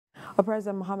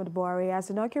President Muhammadu Buhari has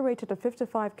inaugurated a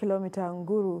 55-kilometer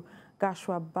Nguru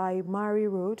Gashua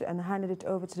Baymari road and handed it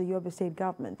over to the Yobe state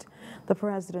government. The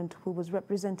president, who was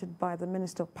represented by the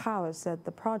Minister of Power, said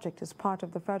the project is part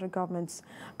of the federal government's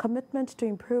commitment to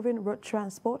improving road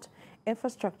transport,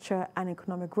 infrastructure and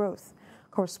economic growth.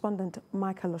 Correspondent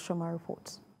Michael Oshoma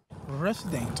reports.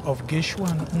 Residents of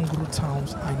Gashua and Nguru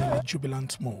towns are in a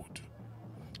jubilant mode.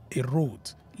 A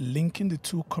road linking the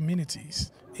two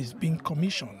communities is being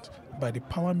commissioned by the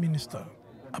Power Minister,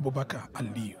 Abubakar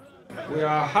Aliyu. We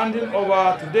are handing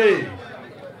over today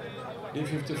the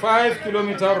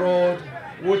 55-kilometer road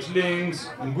which links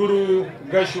Nguru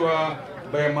Gashua,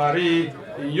 Baymari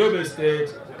in Yobe State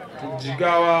to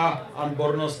Jigawa and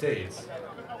Borno states.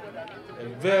 A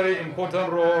very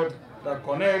important road that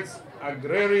connects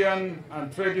agrarian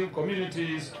and trading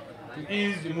communities to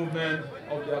ease the movement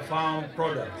of their farm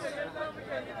products.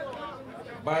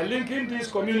 By linking these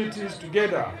communities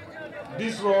together,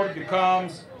 this road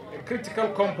becomes a critical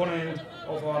component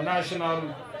of our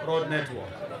national road network.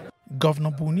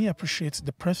 Governor Buni appreciates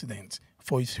the president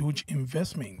for his huge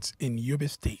investment in Yobe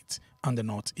State and the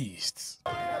Northeast.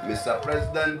 Mr.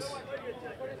 President,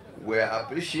 we are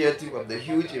appreciative of the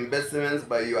huge investments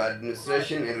by your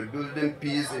administration in rebuilding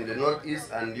peace in the Northeast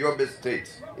and Yobe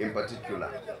State in particular.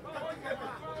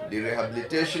 The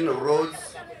rehabilitation of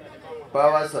roads,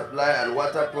 power supply and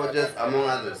water projects, among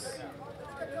others.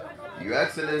 Your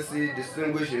Excellency,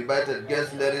 distinguished invited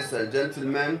guests, ladies and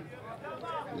gentlemen,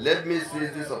 let me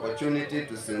seize this opportunity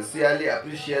to sincerely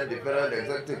appreciate the Federal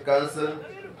Executive Council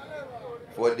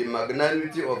for the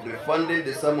magnanimity of refunding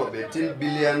the sum of 18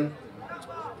 billion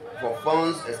for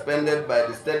funds expended by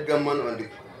the state government on the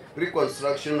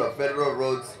reconstruction of federal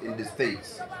roads in the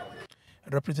states.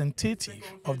 Representative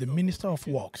of the Minister of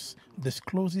Works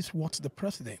discloses what the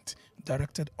president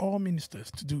directed all ministers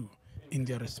to do in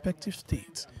their respective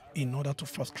states in order to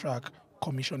fast-track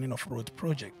commissioning of road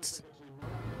projects.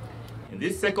 In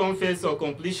this second phase of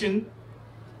completion,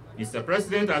 Mr.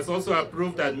 President has also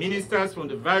approved that ministers from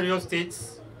the various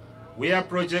states where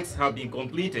projects have been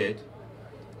completed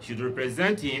should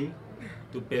represent him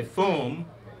to perform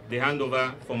the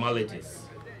handover formalities.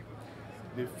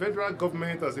 The federal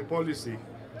government has a policy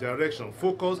direction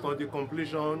focused on the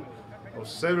completion of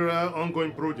several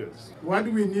ongoing projects. What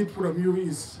we need from you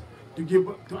is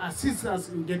to assist us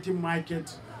in getting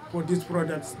market for these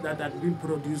products that are being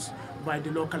produced by the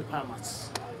local farmers.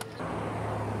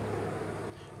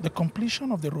 The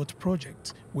completion of the road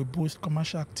project will boost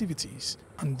commercial activities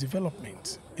and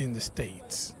development in the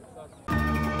states.